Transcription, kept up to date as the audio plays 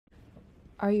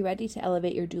Are you ready to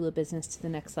elevate your doula business to the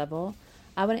next level?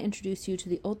 I want to introduce you to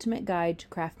the ultimate guide to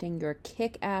crafting your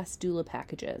kick-ass doula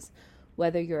packages.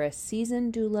 Whether you're a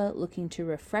seasoned doula looking to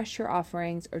refresh your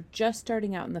offerings or just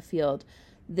starting out in the field,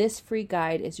 this free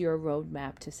guide is your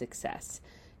roadmap to success.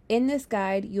 In this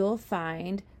guide, you'll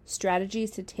find strategies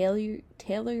to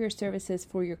tailor your services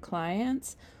for your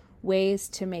clients, ways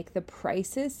to make the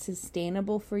prices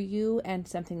sustainable for you and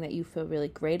something that you feel really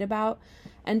great about,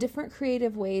 and different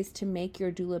creative ways to make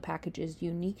your doula packages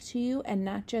unique to you and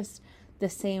not just the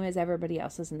same as everybody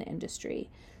else's in the industry.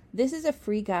 This is a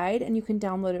free guide and you can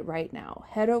download it right now.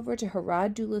 Head over to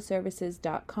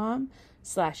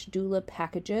haraddoulaservices.com/doula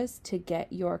packages to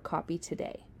get your copy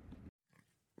today.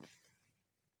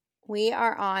 We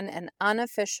are on an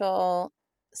unofficial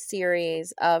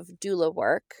series of doula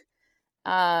work.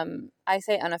 I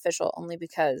say unofficial only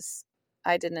because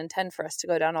I didn't intend for us to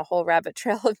go down a whole rabbit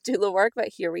trail of doula work, but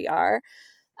here we are.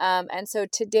 And so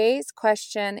today's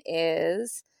question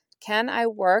is, can I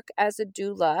work as a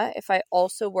doula if I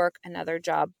also work another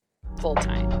job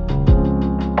full-time?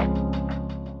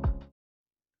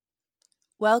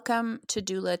 Welcome to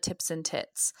Doula Tips and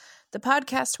Tits, the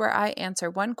podcast where I answer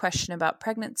one question about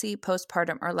pregnancy,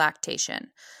 postpartum, or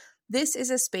lactation. This is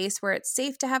a space where it's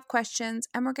safe to have questions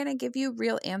and we're going to give you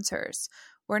real answers.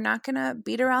 We're not going to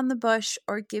beat around the bush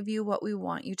or give you what we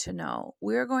want you to know.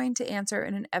 We're going to answer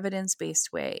in an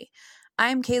evidence-based way.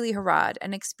 I'm Kaylee Harad,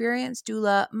 an experienced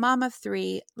doula, mom of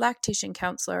 3, lactation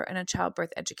counselor, and a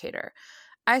childbirth educator.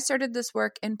 I started this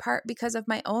work in part because of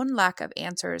my own lack of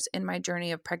answers in my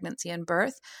journey of pregnancy and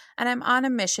birth, and I'm on a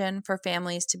mission for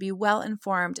families to be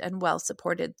well-informed and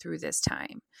well-supported through this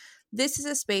time. This is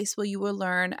a space where you will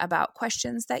learn about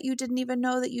questions that you didn't even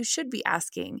know that you should be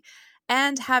asking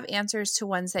and have answers to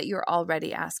ones that you're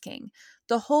already asking.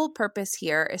 The whole purpose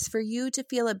here is for you to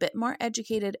feel a bit more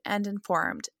educated and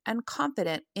informed and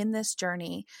confident in this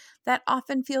journey that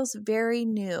often feels very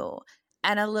new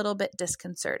and a little bit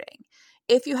disconcerting.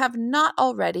 If you have not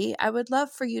already, I would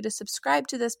love for you to subscribe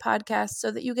to this podcast so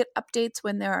that you get updates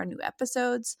when there are new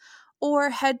episodes, or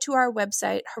head to our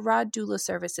website,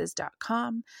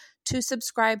 haraddoulaservices.com, to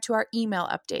subscribe to our email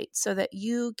updates so that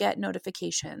you get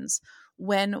notifications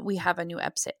when we have a new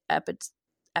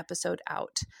episode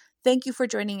out. Thank you for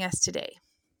joining us today.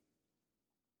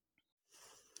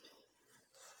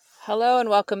 Hello and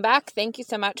welcome back. Thank you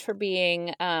so much for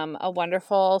being a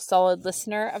wonderful, solid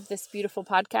listener of this beautiful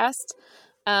podcast.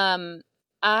 I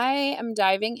am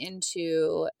diving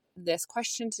into this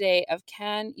question today of,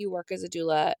 can you work as a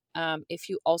doula if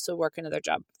you also work another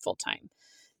job full-time?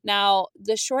 Now,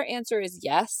 the short answer is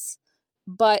yes,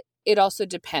 but it also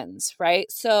depends,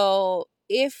 right? So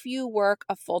if you work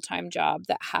a full-time job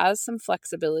that has some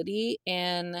flexibility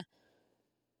in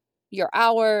your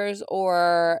hours,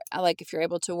 or like if you're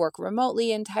able to work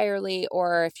remotely entirely,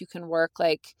 or if you can work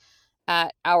like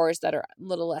at hours that are a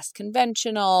little less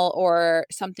conventional or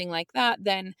something like that,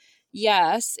 then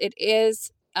yes, it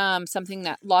is something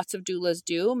that lots of doulas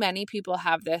do. Many people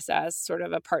have this as sort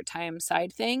of a part-time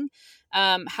side thing.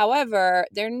 However,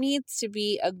 there needs to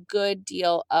be a good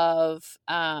deal of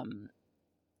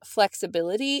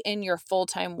flexibility in your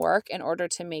full-time work in order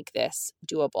to make this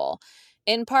doable.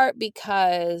 In part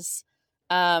because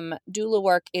doula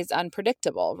work is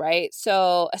unpredictable, right?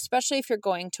 So especially if you're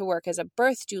going to work as a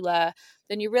birth doula,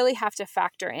 then you really have to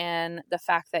factor in the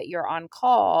fact that you're on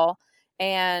call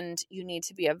and you need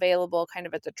to be available kind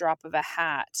of at the drop of a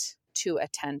hat to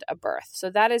attend a birth.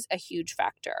 So that is a huge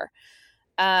factor.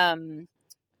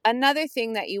 Another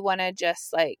thing that you want to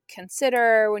just like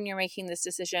consider when you're making this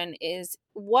decision is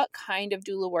what kind of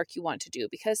doula work you want to do,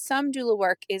 because some doula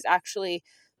work is actually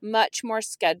much more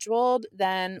scheduled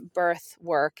than birth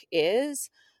work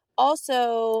is.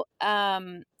 Also,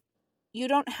 you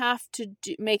don't have to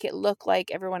make it look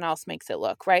like everyone else makes it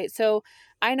look, right? So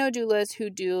I know doulas who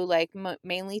do like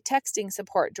mainly texting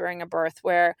support during a birth,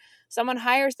 where someone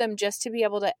hires them just to be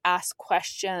able to ask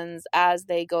questions as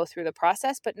they go through the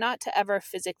process, but not to ever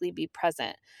physically be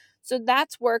present. So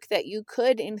that's work that you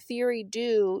could, in theory,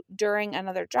 do during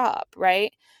another job,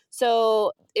 right?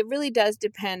 So it really does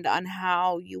depend on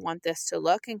how you want this to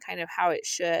look and kind of how it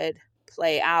should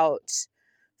play out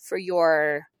for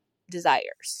your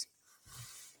desires.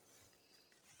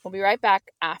 We'll be right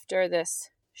back after this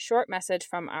short message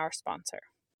from our sponsor.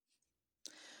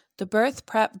 The Birth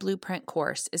Prep Blueprint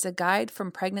course is a guide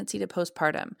from pregnancy to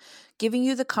postpartum, giving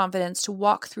you the confidence to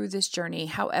walk through this journey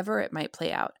however it might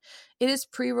play out. It is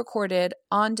pre-recorded,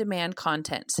 on-demand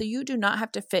content, so you do not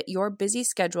have to fit your busy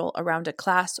schedule around a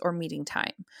class or meeting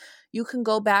time. You can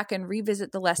go back and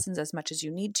revisit the lessons as much as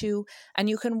you need to, and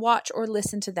you can watch or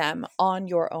listen to them on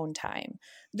your own time.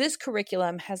 This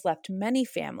curriculum has left many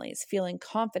families feeling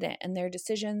confident in their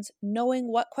decisions,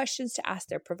 knowing what questions to ask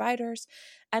their providers,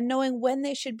 and knowing when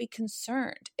they should be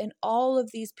concerned in all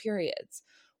of these periods.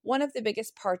 One of the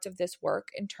biggest parts of this work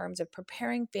in terms of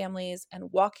preparing families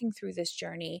and walking through this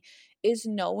journey is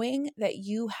knowing that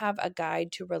you have a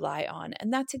guide to rely on.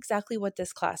 And that's exactly what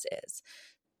this class is.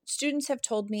 Students have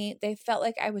told me they felt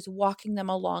like I was walking them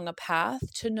along a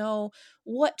path to know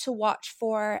what to watch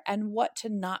for and what to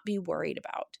not be worried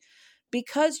about.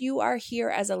 Because you are here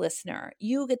as a listener,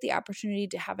 you get the opportunity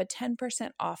to have a 10%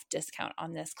 off discount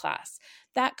on this class.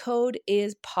 That code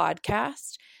is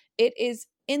podcast. It is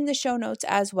in the show notes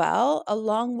as well,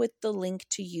 along with the link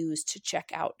to use to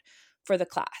check out for the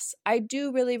class. I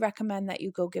do really recommend that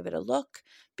you go give it a look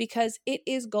because it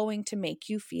is going to make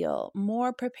you feel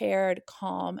more prepared,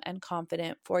 calm, and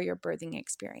confident for your birthing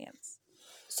experience.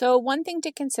 So one thing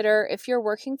to consider if you're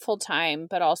working full-time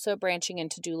but also branching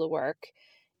into doula work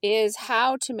is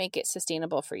how to make it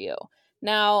sustainable for you.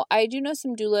 Now, I do know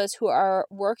some doulas who are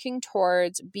working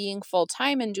towards being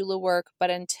full-time in doula work,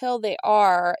 but until they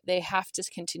are, they have to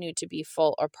continue to be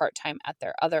full or part-time at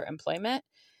their other employment.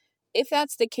 If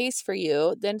that's the case for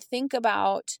you, then think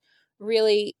about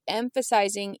really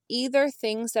emphasizing either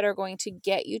things that are going to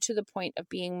get you to the point of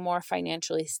being more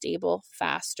financially stable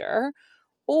faster,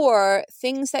 or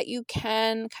things that you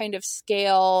can kind of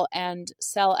scale and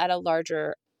sell at a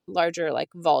larger like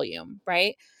volume,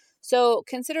 right? So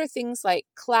consider things like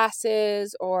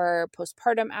classes or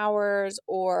postpartum hours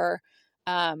or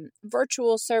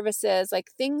virtual services,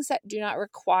 like things that do not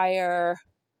require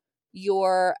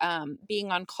your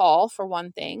being on call, for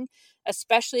one thing,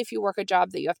 especially if you work a job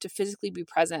that you have to physically be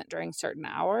present during certain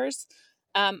hours.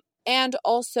 And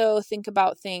also think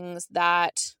about things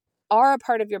that are a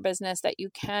part of your business that you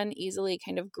can easily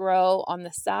kind of grow on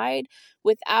the side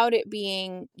without it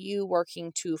being you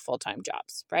working two full-time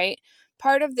jobs, right?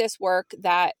 Part of this work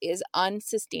that is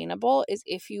unsustainable is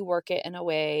if you work it in a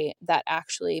way that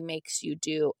actually makes you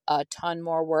do a ton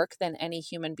more work than any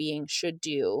human being should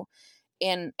do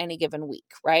in any given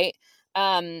week, right?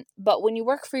 But when you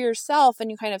work for yourself and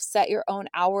you kind of set your own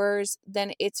hours,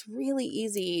 then it's really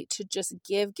easy to just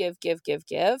give,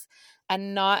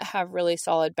 and not have really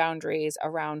solid boundaries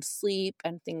around sleep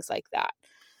and things like that.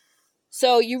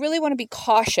 So you really want to be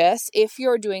cautious if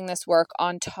you're doing this work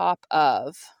on top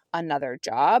of another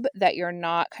job, that you're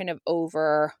not kind of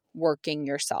overworking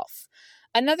yourself.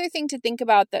 Another thing to think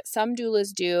about that some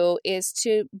doulas do is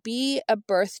to be a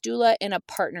birth doula in a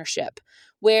partnership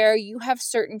where you have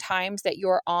certain times that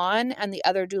you're on and the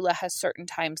other doula has certain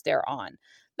times they're on.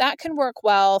 That can work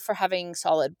well for having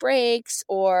solid breaks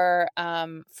or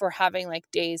for having like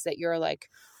days that you're like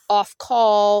off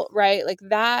call, right? Like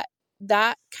that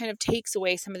kind of takes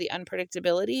away some of the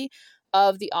unpredictability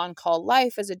of the on-call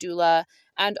life as a doula,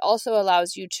 and also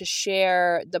allows you to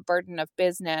share the burden of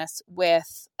business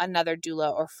with another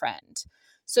doula or friend.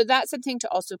 So that's something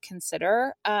to also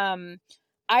consider. I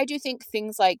do think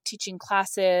things like teaching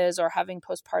classes or having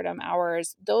postpartum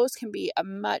hours, those can be a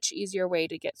much easier way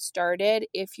to get started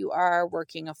if you are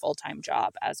working a full-time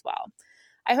job as well.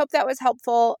 I hope that was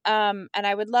helpful, and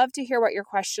I would love to hear what your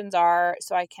questions are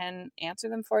so I can answer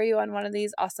them for you on one of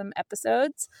these awesome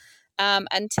episodes.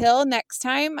 Until next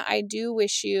time, I do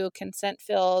wish you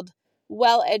consent-filled,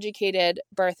 well-educated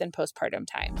birth and postpartum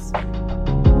times.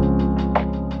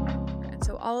 And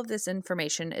so all of this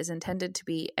information is intended to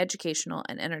be educational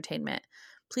and entertainment.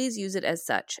 Please use it as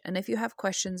such. And if you have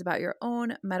questions about your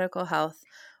own medical health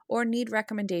or need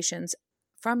recommendations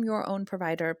from your own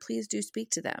provider, please do speak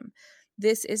to them.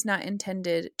 This is not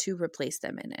intended to replace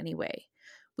them in any way.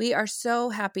 We are so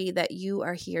happy that you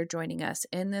are here joining us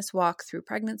in this walk through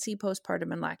pregnancy,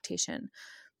 postpartum, and lactation.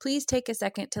 Please take a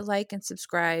second to like and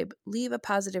subscribe, leave a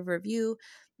positive review.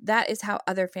 That is how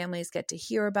other families get to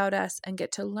hear about us and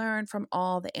get to learn from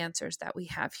all the answers that we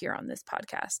have here on this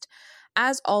podcast.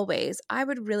 As always, I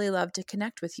would really love to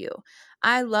connect with you.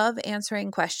 I love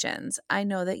answering questions. I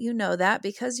know that you know that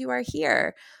because you are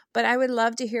here, but I would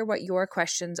love to hear what your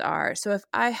questions are. So if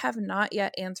I have not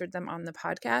yet answered them on the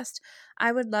podcast,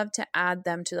 I would love to add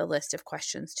them to the list of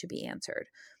questions to be answered.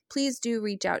 Please do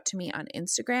reach out to me on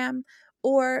Instagram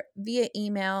or via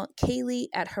email,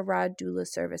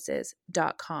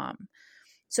 kaylee@haraddoulaservices.com,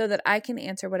 so that I can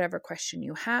answer whatever question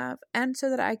you have and so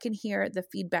that I can hear the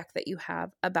feedback that you have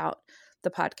about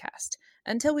the podcast.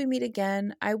 Until we meet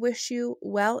again, I wish you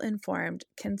well-informed,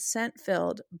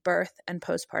 consent-filled birth and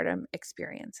postpartum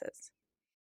experiences.